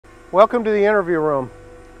Welcome to the interview room.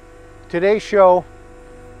 Today's show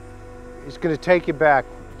is going to take you back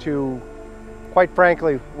to, quite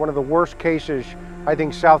frankly, one of the worst cases I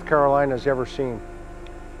think South Carolina has ever seen.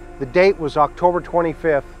 The date was October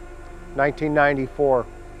 25th, 1994,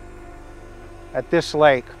 at this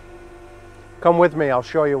lake. Come with me, I'll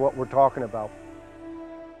show you what we're talking about.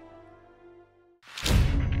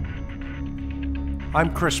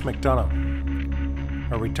 I'm Chris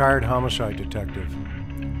Mcdonough, a retired homicide detective.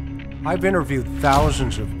 I've interviewed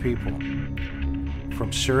thousands of people,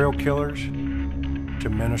 from serial killers to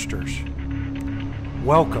ministers.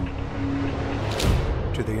 Welcome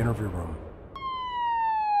to the interview room.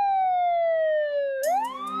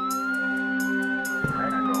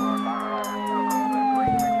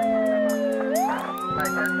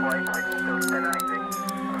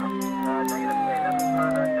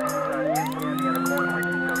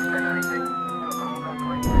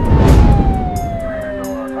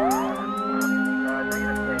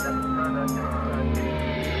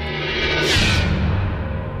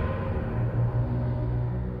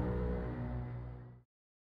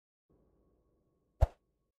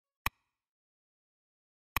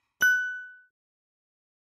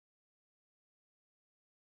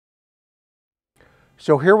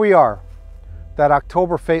 So here we are, that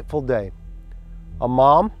October fateful day. A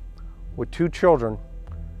mom with two children,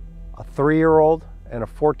 a 3-year-old and a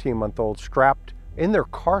 14-month-old, strapped in their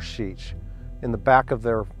car seats in the back of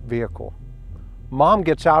their vehicle. Mom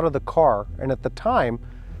gets out of the car, and at the time,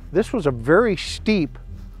 this was a very steep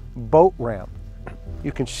boat ramp.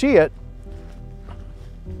 You can see it.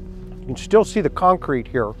 You can still see the concrete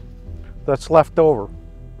here that's left over.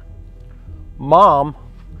 Mom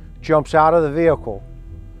jumps out of the vehicle,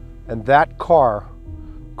 and that car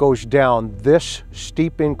goes down this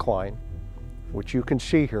steep incline, which you can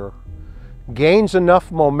see here, gains enough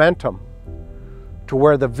momentum to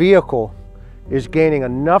where the vehicle is gaining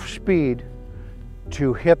enough speed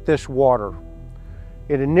to hit this water.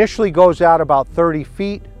 It initially goes out about 30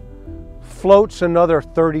 feet, floats another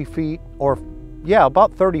 30 feet, or yeah,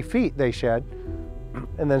 about 30 feet, they said,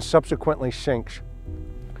 and then subsequently sinks.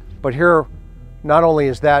 But here, not only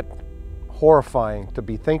is that horrifying to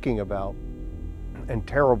be thinking about and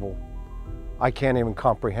terrible, I can't even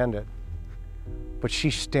comprehend it, but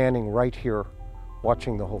she's standing right here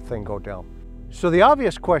watching the whole thing go down. So the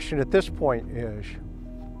obvious question at this point is,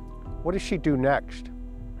 what does she do next?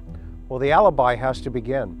 Well, the alibi has to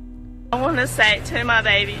begin. I want to say to my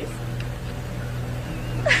babies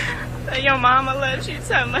that your mama loves you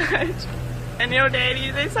so much, and your daddy,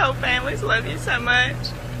 this whole family's love you so much.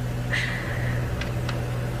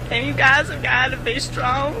 And you guys have got to be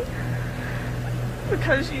strong,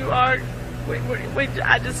 because you are,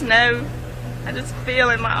 I just know, I just feel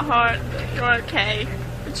in my heart that you're okay,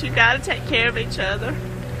 but you got to take care of each other.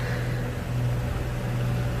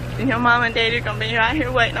 And your mom and daddy are going to be right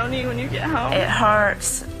here waiting on you when you get home. It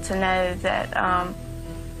hurts to know that,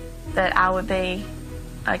 that I would be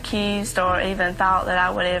accused or even thought that I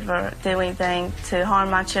would ever do anything to harm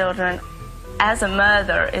my children. As a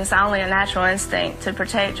mother, it's only a natural instinct to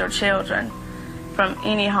protect your children from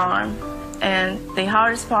any harm. And the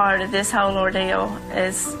hardest part of this whole ordeal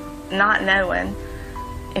is not knowing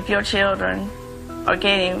if your children are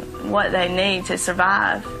getting what they need to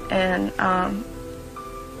survive. And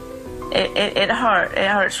it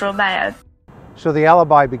hurts real bad. So the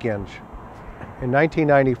alibi begins. In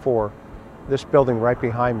 1994, this building right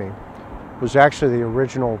behind me was actually the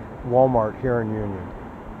original Walmart here in Union.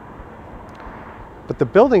 But the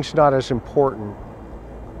building's not as important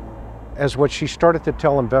as what she started to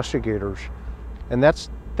tell investigators, and that's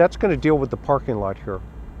going to deal with the parking lot here.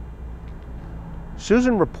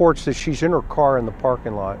 Susan reports that she's in her car in the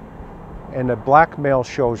parking lot, and a black male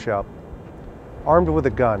shows up, armed with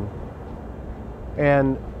a gun,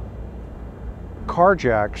 and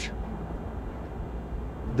carjacks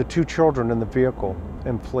the two children in the vehicle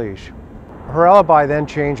and flees. Her alibi then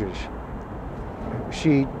changes.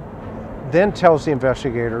 She then tells the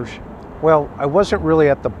investigators, well, I wasn't really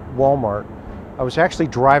at the Walmart. I was actually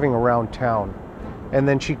driving around town. And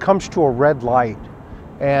then she comes to a red light,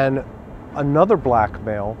 and another black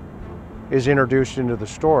male is introduced into the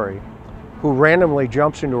story, who randomly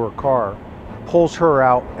jumps into her car, pulls her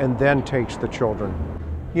out, and then takes the children.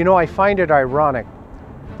 You know, I find it ironic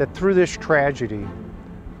that through this tragedy,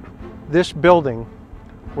 this building,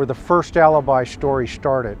 where the first alibi story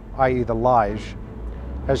started, i.e. the lies,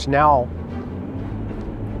 has now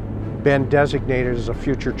been designated as a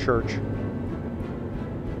future church.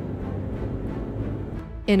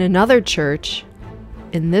 In another church,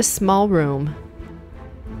 in this small room,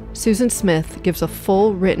 Susan Smith gives a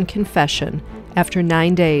full written confession after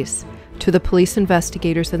 9 days, to the police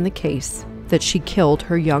investigators in the case that she killed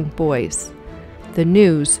her young boys. The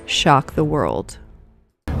news shocked the world.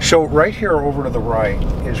 So right here over to the right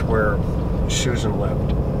is where Susan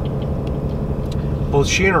lived. Both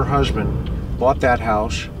she and her husband bought that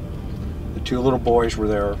house. The 2 little boys were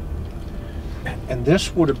there. And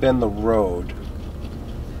this would have been the road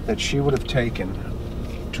that she would have taken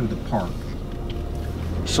to the park.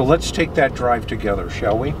 So let's take that drive together,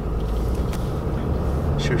 shall we?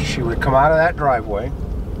 So she would have come out of that driveway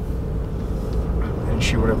and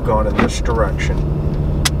she would have gone in this direction.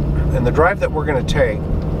 And the drive that we're going to take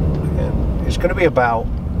is going to be about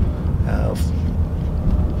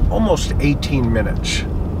almost 18 minutes.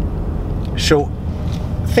 So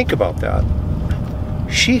think about that.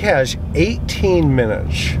 She has 18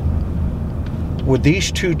 minutes with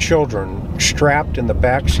these 2 children strapped in the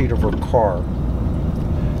back seat of her car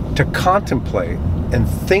to contemplate and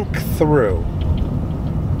think through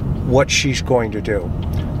what she's going to do.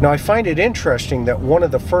 Now, I find it interesting that one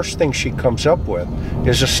of the first things she comes up with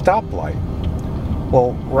is a stoplight.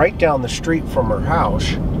 Well, right down the street from her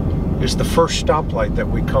house is the first stoplight that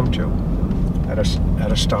we come to at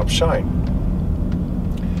a stop sign.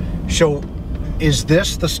 So is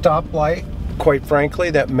this the stoplight, quite frankly,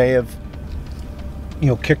 that may have,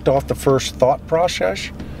 kicked off the first thought process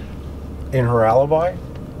in her alibi,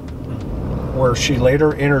 where she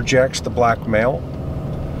later interjects the black male?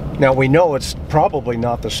 Now, we know it's probably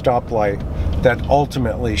not the stoplight that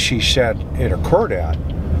ultimately she said it occurred at,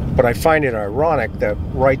 but I find it ironic that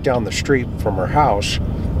right down the street from her house,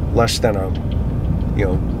 less than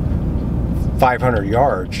 500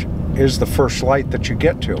 yards, is the first light that you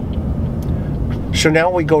get to. So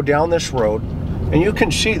now we go down this road, and you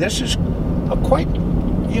can see this is a quite,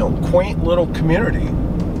 quaint little community.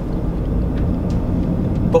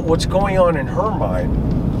 But what's going on in her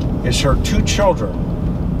mind is her 2 children.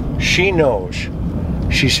 She knows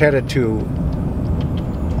she's headed to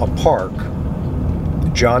a park,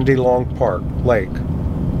 John D. Long Park Lake,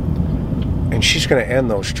 and she's going to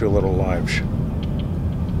end those 2 little lives.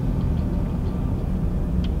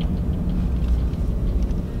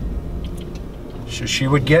 So she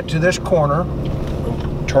would get to this corner,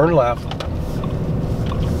 turn left,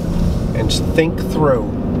 and think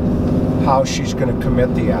through how she's going to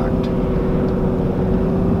commit the act.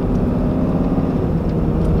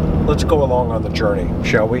 Let's go along on the journey,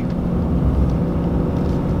 shall we?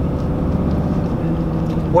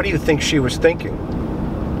 What do you think she was thinking?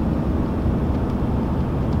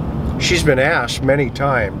 She's been asked many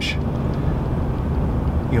times,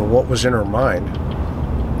 what was in her mind.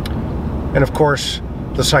 And of course,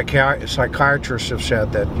 the psychiatrists have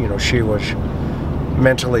said that, she was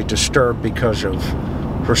mentally disturbed because of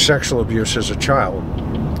her sexual abuse as a child.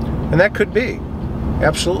 And that could be,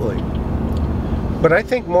 absolutely. But I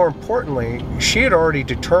think more importantly, she had already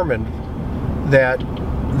determined that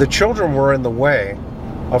the children were in the way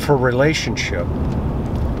of her relationship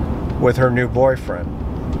with her new boyfriend.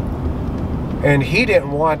 And he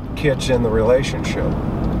didn't want kids in the relationship.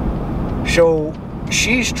 So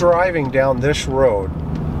she's driving down this road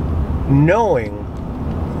knowing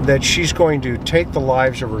that she's going to take the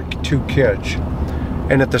lives of her 2 kids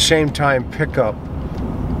and at the same time pick up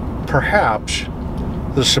perhaps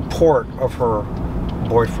the support of her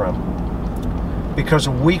boyfriend. Because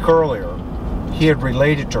a week earlier he had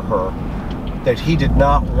related to her that he did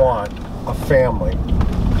not want a family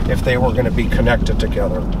if they were going to be connected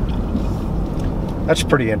together. That's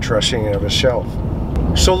pretty interesting in of itself.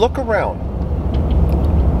 So look around.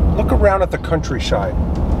 Look around at the countryside.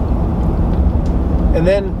 And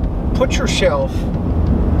then put yourself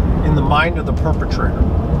in the mind of the perpetrator.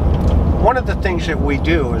 One of the things that we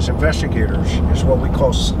do as investigators is what we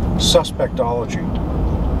call suspectology.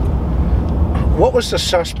 What was the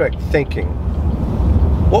suspect thinking?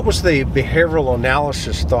 What was the behavioral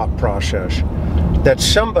analysis thought process that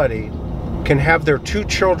somebody can have their 2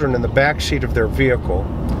 children in the backseat of their vehicle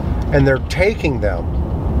and they're taking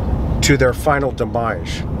them to their final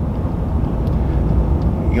demise?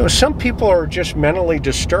 Some people are just mentally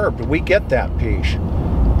disturbed. We get that piece.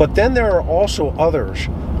 But then there are also others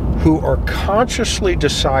who are consciously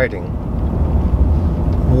deciding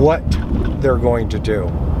what they're going to do.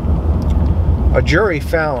 A jury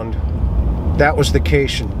found that was the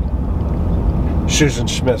case in Susan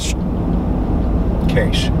Smith's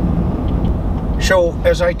case. So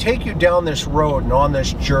as I take you down this road and on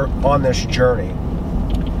this journey,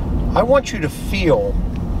 I want you to feel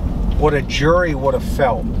what a jury would have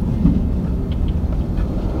felt.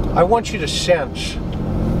 I want you to sense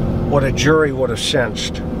what a jury would have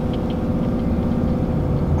sensed.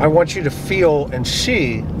 I want you to feel and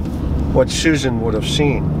see what Susan would have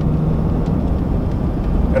seen.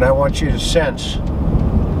 And I want you to sense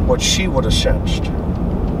what she would have sensed.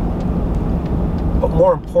 But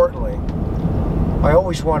more importantly, I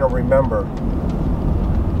always want to remember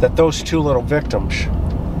that those two little victims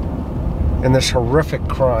in this horrific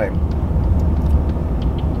crime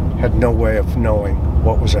had no way of knowing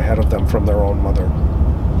what was ahead of them from their own mother.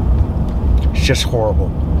 It's just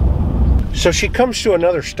horrible. So she comes to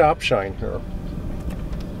another stop sign here.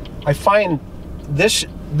 I find this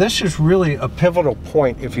is really a pivotal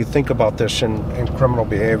point if you think about this in criminal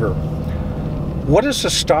behavior. What does the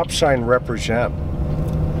stop sign represent?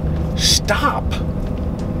 Stop.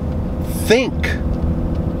 Think.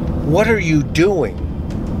 What are you doing?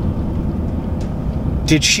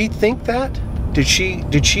 Did she think that? Did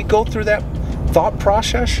she go through that thought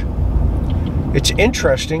process? It's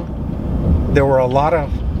interesting. There were a lot of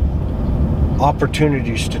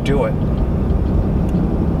opportunities to do it.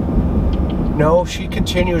 No, she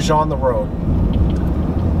continues on the road.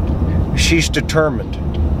 She's determined.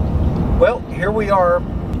 Well, here we are,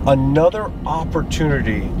 another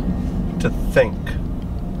opportunity to think.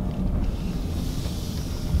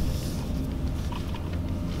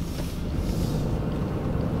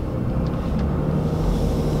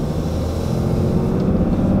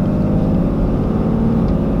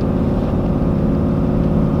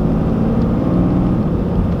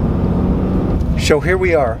 So here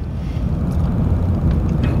we are,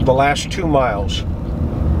 the last 2 miles.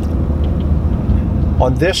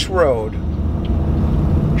 On this road,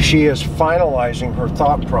 she is finalizing her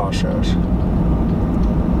thought process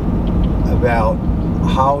about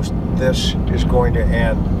how this is going to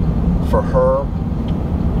end for her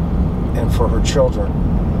and for her children.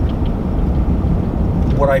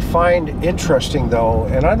 What I find interesting though,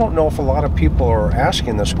 and I don't know if a lot of people are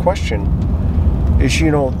asking this question, is,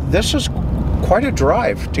 you know, this is quite a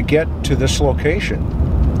drive to get to this location.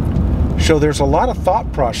 So there's a lot of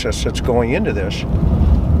thought process that's going into this.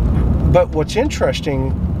 But what's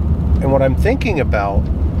interesting and what I'm thinking about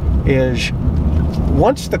is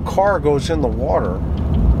once the car goes in the water,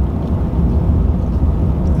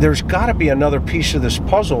 there's got to be another piece of this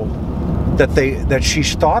puzzle that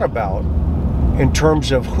she's thought about in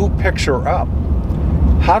terms of who picks her up.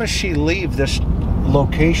 How does she leave this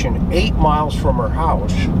location 8 miles from her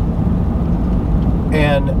house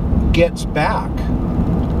and gets back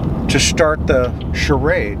to start the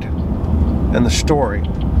charade and the story?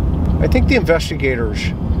 I think the investigators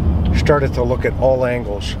started to look at all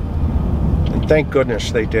angles, and thank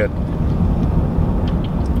goodness they did.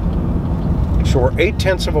 So we're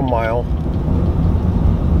 0.8 of a mile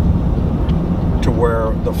to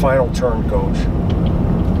where the final turn goes.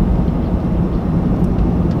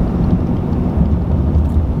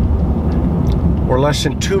 We're less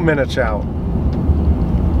than 2 minutes out.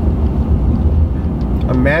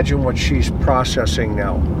 Imagine what she's processing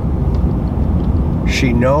now.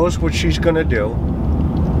 She knows what she's going to do.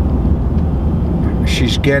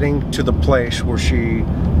 She's getting to the place where she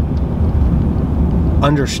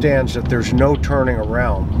understands that there's no turning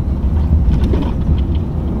around.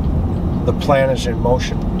 The plan is in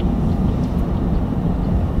motion.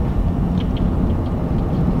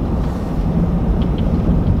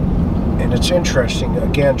 And it's interesting,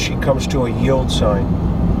 again, she comes to a yield sign.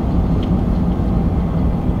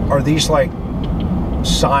 Are these like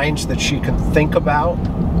signs that she can think about?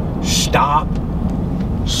 Stop,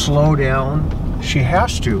 slow down. She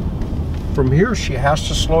has to. From here, she has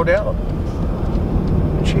to slow down.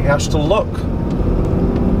 She has to look.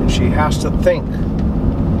 And she has to think.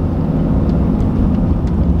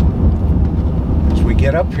 As we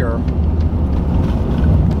get up here,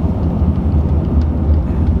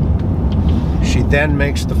 she then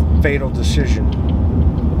makes the fatal decision.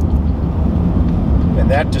 And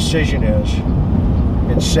that decision is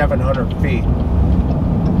in 700 feet.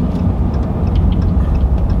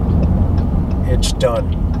 It's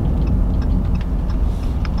done.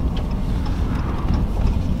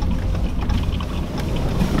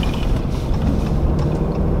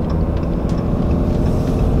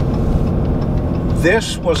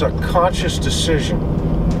 This was a conscious decision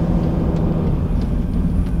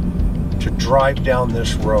to drive down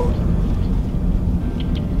this road.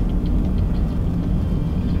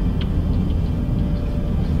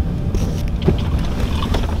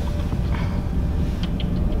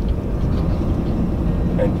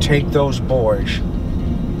 And take those boys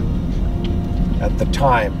at the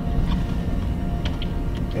time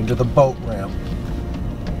into the boat ramp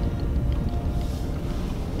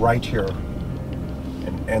right here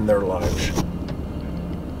and end their lives.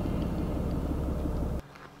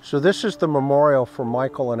 So this is the memorial for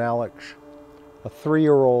Michael and Alex, a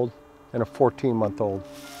 3-year-old and a 14-month-old.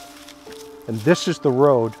 And this is the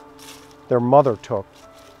road their mother took,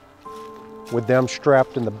 with them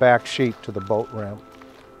strapped in the back seat to the boat ramp.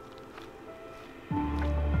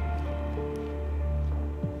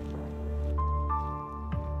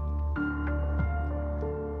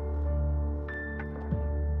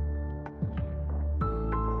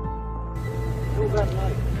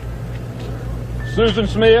 Susan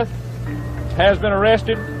Smith has been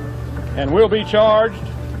arrested and will be charged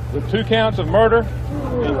with 2 counts of murder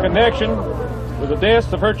in connection with the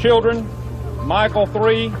deaths of her children, Michael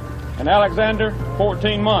 3 and Alexander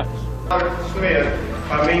 14 months. Smith,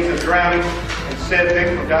 by means of drowning, and said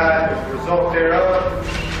victim died as a result thereof.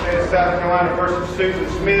 State of South Carolina versus Susan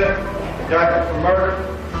Smith, indicted for murder.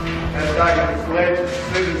 As indictment is alleged,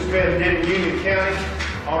 Susan Smith did in Union County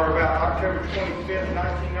on or about October 25th,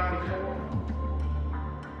 1994.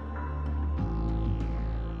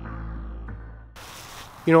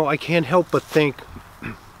 You know, I can't help but think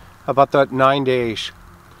about that 9 days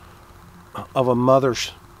of a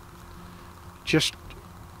mother's just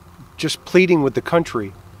pleading with the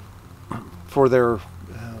country for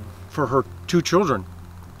her 2 children,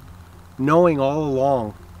 knowing all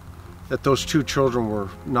along that those 2 children were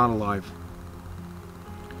not alive.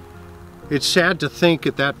 It's sad to think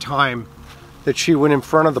at that time that she went in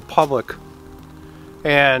front of the public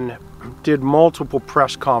and did multiple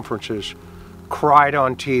press conferences, cried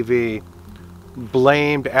on TV,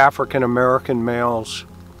 blamed African American males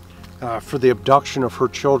for the abduction of her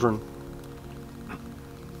children.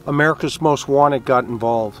 America's Most Wanted got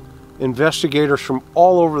involved. Investigators from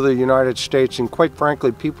all over the United States, and quite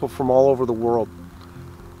frankly, people from all over the world,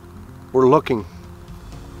 were looking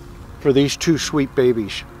for these 2 sweet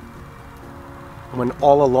babies, when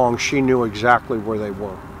all along she knew exactly where they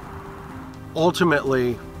were.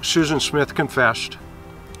 Ultimately, Susan Smith confessed.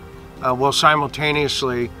 While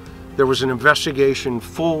simultaneously, there was an investigation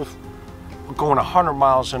going 100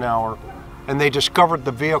 miles an hour, and they discovered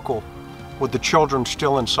the vehicle with the children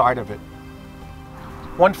still inside of it.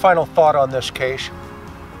 One final thought on this case,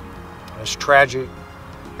 as tragic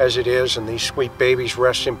as it is, and these sweet babies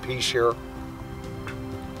rest in peace here,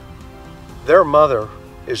 their mother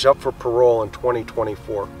is up for parole in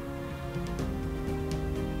 2024.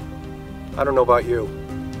 I don't know about you.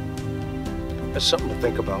 That's something to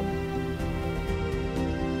think about.